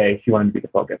her day. She wanted to be the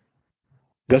focus.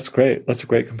 that's great. That's a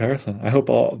great comparison. I hope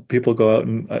all people go out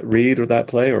and read or that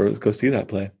play or go see that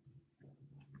play.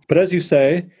 But as you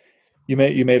say, you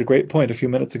made a great point a few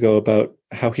minutes ago about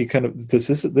how he kind of this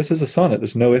is a sonnet.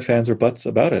 There's no ifs, ands, or buts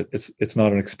about it. It's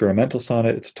not an experimental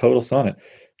sonnet. It's a total sonnet.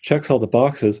 Checks all the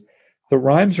boxes. The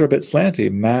rhymes are a bit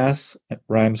slanty. Mass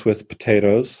rhymes with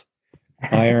potatoes.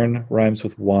 Iron rhymes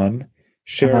with one.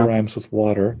 Share Uh-huh. rhymes with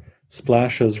water.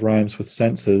 Splashes rhymes with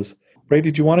senses.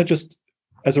 Brady, do you want to just,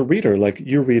 as a reader, like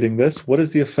you're reading this, what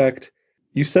is the effect?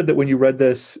 You said that when you read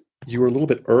this, you were a little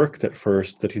bit irked at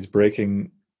first that he's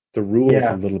breaking the rules a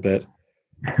Yeah. little bit.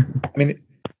 I mean,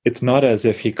 it's not as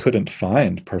if he couldn't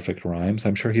find perfect rhymes.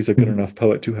 I'm sure he's a good Mhm. enough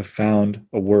poet to have found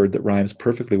a word that rhymes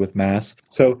perfectly with mass.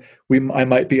 So I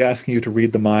might be asking you to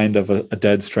read the mind of a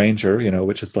dead stranger,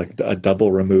 which is like a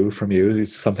double remove from you.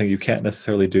 It's something you can't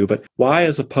necessarily do. But why,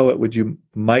 as a poet,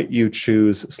 might you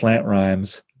choose slant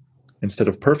rhymes instead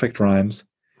of perfect rhymes?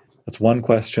 That's one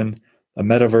question. A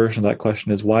meta version of that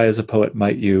question is, why, as a poet,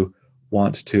 might you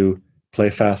want to play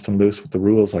fast and loose with the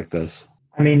rules like this?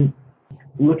 I mean,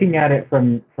 looking at it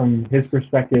from his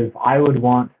perspective, I would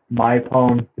want my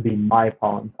poems to be my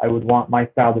poems. I would want my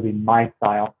style to be my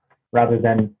style, rather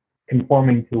than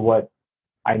conforming to what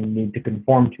I need to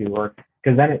conform to, or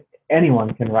because then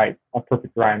anyone can write a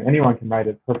perfect rhyme, anyone can write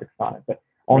a perfect sonnet, but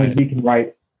only Right. he can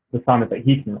write the sonnet that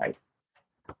he can write,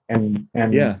 and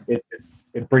Yeah.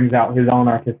 it brings out his own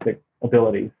artistic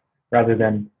abilities rather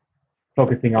than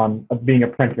focusing on being a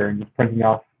printer and just printing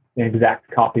off an exact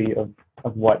copy of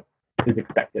what is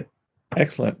expected.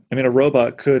 Excellent. I mean, a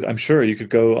robot I'm sure you could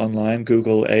go online,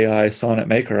 Google AI sonnet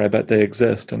maker. I bet they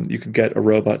exist, and you can get a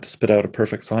robot to spit out a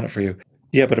perfect sonnet for you.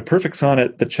 Yeah, but a perfect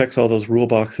sonnet that checks all those rule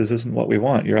boxes isn't what we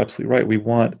want. You're absolutely right. We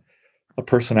want a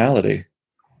personality.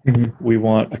 Mm-hmm. We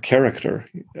want a character.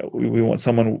 We want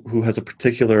someone who has a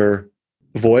particular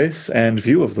voice and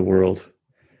view of the world.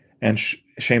 And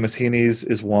Seamus Heaney's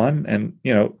is one, and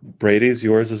Brady's,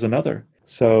 yours is another.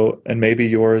 So, and maybe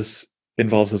yours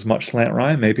involves as much slant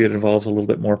rhyme, maybe it involves a little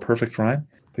bit more perfect rhyme.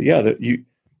 But yeah,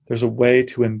 there's a way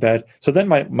to embed. So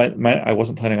then, I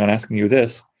wasn't planning on asking you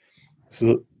this. This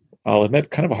is, I'll admit,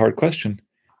 kind of a hard question.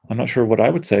 I'm not sure what I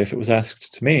would say if it was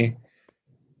asked to me.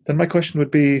 Then my question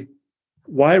would be,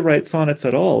 why write sonnets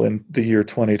at all in the year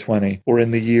 2020 or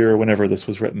in the year whenever this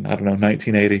was written? I don't know,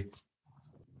 1980.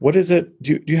 What is it?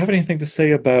 Do you have anything to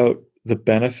say about the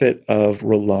benefit of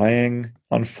relying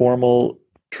on formal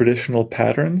traditional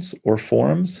patterns or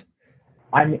forms?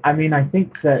 I mean, I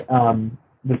think that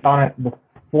the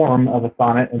form of a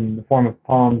sonnet and the form of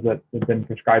poems that have been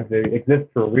prescribed, they exist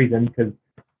for a reason because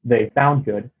they sound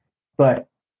good. But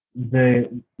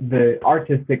the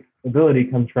artistic ability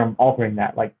comes from altering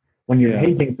that. Like when you're Yeah,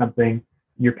 painting something,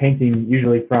 you're painting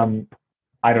usually from,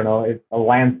 I don't know, it's a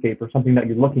landscape or something that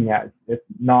you're looking at. It's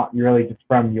not really just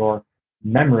from your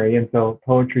memory. And so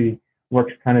poetry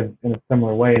works kind of in a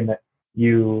similar way in that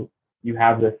you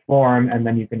have this form and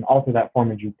then you can alter that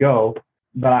form as you go.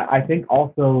 But I think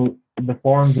also the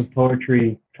forms of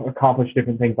poetry accomplish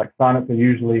different things. Like sonnets are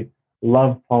usually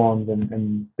love poems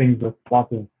and things with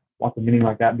lots of meaning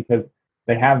like that because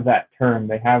they have that turn,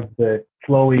 they have the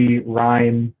flowy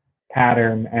rhyme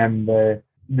pattern, and the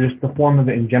form of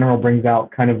it in general brings out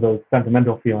kind of those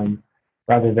sentimental feelings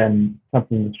rather than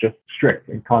something that's just strict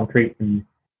and concrete yeah.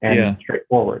 and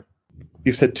straightforward.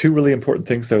 You've said two really important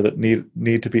things there that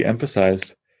need to be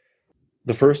emphasized.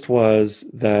 The first was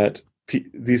that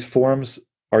these forms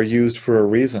are used for a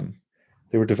reason.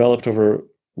 They were developed over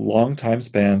long time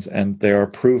spans, and they are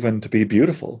proven to be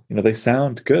beautiful. They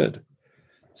sound good.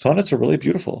 Sonnets are really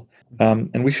beautiful.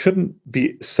 And we shouldn't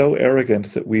be so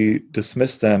arrogant that we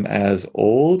dismiss them as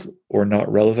old or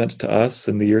not relevant to us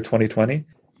in the year 2020,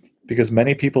 because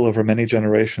many people over many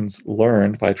generations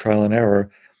learned by trial and error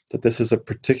that this is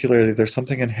there's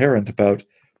something inherent about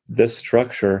this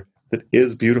structure that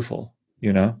is beautiful,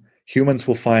 you know? Humans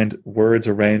will find words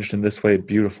arranged in this way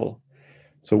beautiful.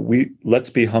 So let's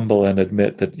be humble and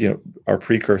admit that, our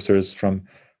precursors from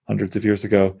hundreds of years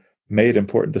ago made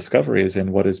important discoveries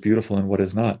in what is beautiful and what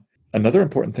is not. Another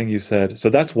important thing you said, so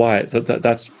that's why,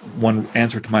 that's one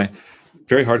answer to my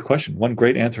very hard question, one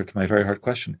great answer to my very hard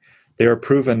question. They are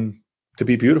proven to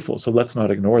be beautiful, so let's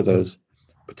not ignore those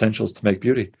potentials to make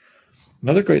beauty.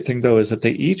 Another great thing, though, is that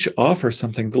they each offer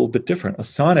something a little bit different. A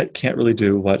sonnet can't really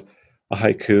do what a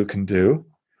haiku can do.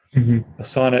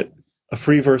 A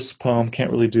free verse poem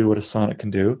can't really do what a sonnet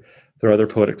can do. There are other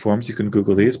poetic forms. You can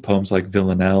Google these, poems like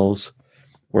villanelles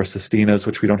or sestinas,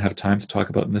 which we don't have time to talk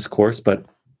about in this course, but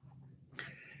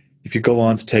if you go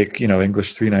on to take,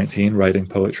 English 319, writing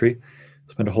poetry,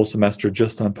 spend a whole semester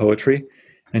just on poetry,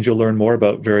 and you'll learn more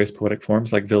about various poetic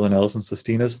forms like villanelles and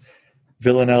sestinas.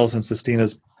 Villanelles and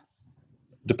sestinas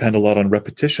depend a lot on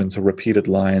repetition, so repeated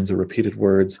lines or repeated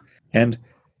words. And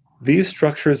these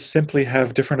structures simply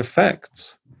have different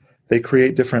effects. They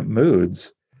create different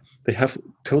moods. They have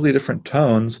totally different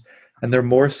tones, and they're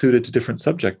more suited to different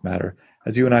subject matter.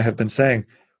 As you and I have been saying,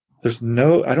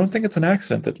 I don't think it's an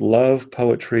accident that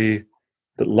the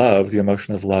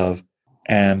emotion of love,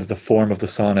 and the form of the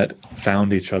sonnet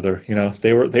found each other.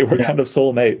 They were kind of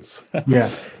soulmates.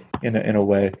 in a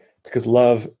way, because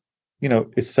love,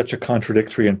 is such a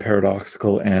contradictory and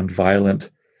paradoxical and violent.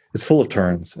 It's full of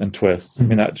turns and twists. Mm-hmm. I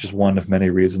mean, that's just one of many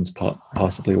reasons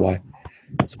possibly why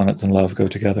sonnets and love go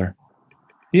together.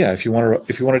 Yeah, if you want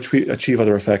to achieve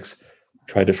other effects,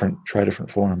 try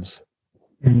different forms.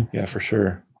 Mm-hmm. Yeah, for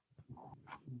sure.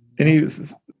 Any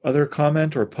other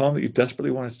comment or poem that you desperately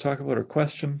wanted to talk about or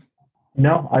question?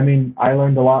 No, I mean, I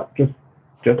learned a lot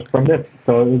just from this,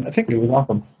 so it was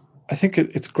awesome. I think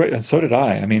it's great, and so did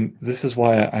I. I mean, this is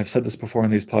why I've said this before in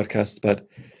these podcasts, but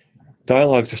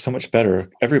dialogues are so much better.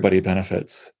 Everybody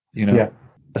benefits,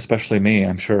 especially me,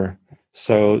 I'm sure.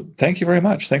 So thank you very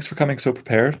much. Thanks for coming so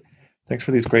prepared. Thanks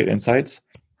for these great insights.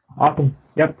 Awesome.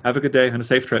 Yep. Have a good day and a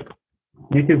safe trip.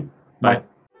 You too. Bye.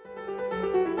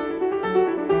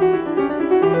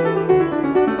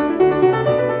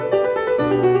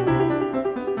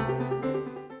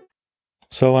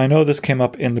 So I know this came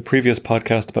up in the previous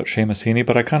podcast about Seamus Heaney,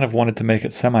 but I kind of wanted to make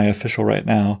it semi-official right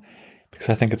now because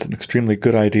I think it's an extremely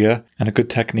good idea and a good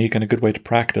technique and a good way to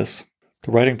practice.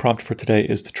 The writing prompt for today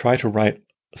is to try to write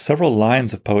several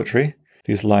lines of poetry.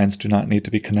 These lines do not need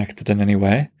to be connected in any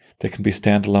way. They can be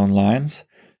standalone lines.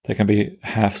 They can be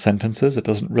half sentences. It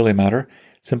doesn't really matter.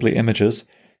 Simply images.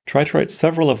 Try to write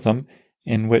several of them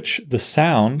in which the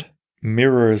sound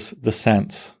mirrors the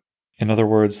sense. In other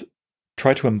words,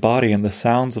 try to embody in the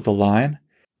sounds of the line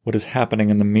what is happening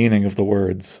in the meaning of the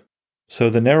words. So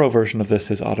the narrow version of this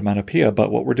is automatopoeia,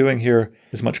 but what we're doing here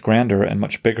is much grander and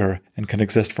much bigger and can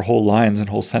exist for whole lines and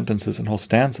whole sentences and whole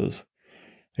stanzas.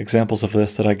 Examples of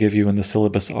this that I give you in the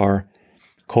syllabus are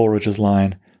Coleridge's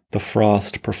line, "The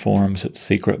frost performs its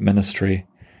secret ministry,"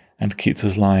 and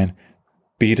Keats's line,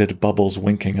 "Beaded bubbles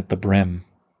winking at the brim."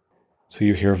 So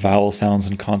you hear vowel sounds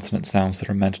and consonant sounds that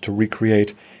are meant to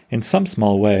recreate, in some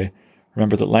small way.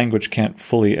 Remember that language can't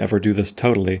fully ever do this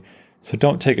totally, so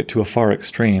don't take it to a far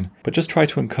extreme, but just try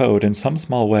to encode in some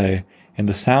small way, in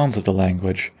the sounds of the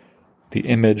language, the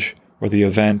image or the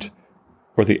event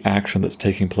or the action that's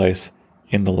taking place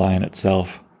in the line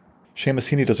itself. Seamus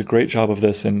Heaney does a great job of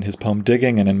this in his poem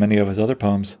Digging and in many of his other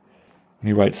poems. And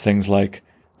he writes things like,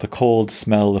 "The cold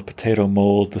smell of potato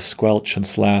mold, the squelch and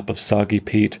slap of soggy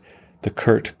peat, the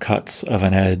curt cuts of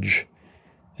an edge."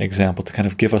 Example, to kind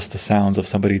of give us the sounds of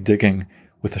somebody digging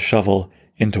with a shovel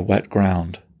into wet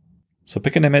ground. So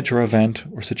pick an image or event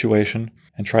or situation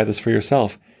and try this for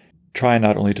yourself. Try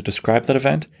not only to describe that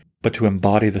event, but to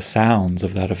embody the sounds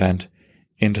of that event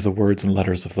into the words and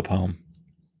letters of the poem.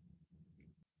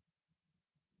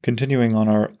 Continuing on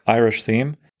our Irish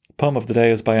theme, the poem of the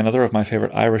day is by another of my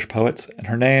favorite Irish poets, and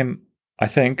her name, I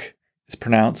think, is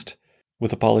pronounced,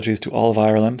 with apologies to all of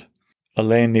Ireland,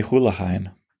 Elaine Ní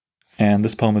Shúilleabháin. And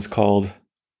this poem is called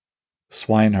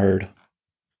Swineherd.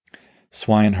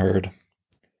 Swineherd.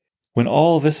 "When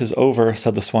all this is over,"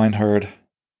 said the swineherd,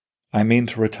 "I mean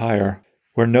to retire,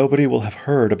 where nobody will have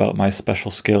heard about my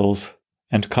special skills,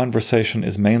 and conversation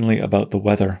is mainly about the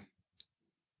weather.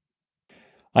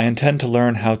 I intend to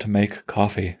learn how to make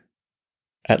coffee,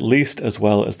 at least as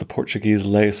well as the Portuguese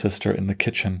lay sister in the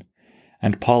kitchen,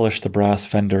 and polish the brass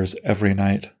fenders every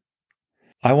night.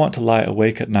 I want to lie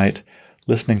awake at night,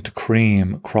 listening to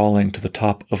cream crawling to the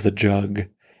top of the jug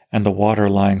and the water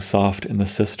lying soft in the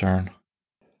cistern.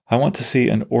 I want to see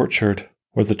an orchard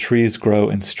where the trees grow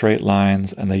in straight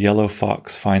lines and the yellow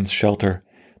fox finds shelter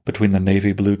between the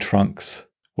navy blue trunks,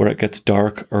 where it gets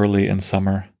dark early in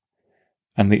summer,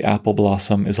 and the apple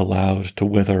blossom is allowed to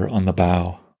wither on the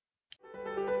bough.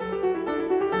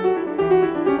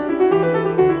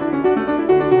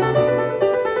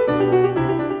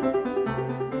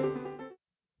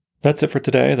 That's it for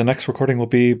today. The next recording will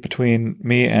be between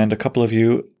me and a couple of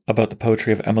you about the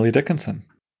poetry of Emily Dickinson.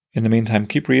 In the meantime,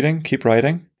 keep reading, keep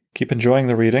writing, keep enjoying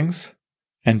the readings,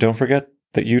 and don't forget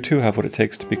that you too have what it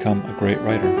takes to become a great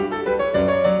writer.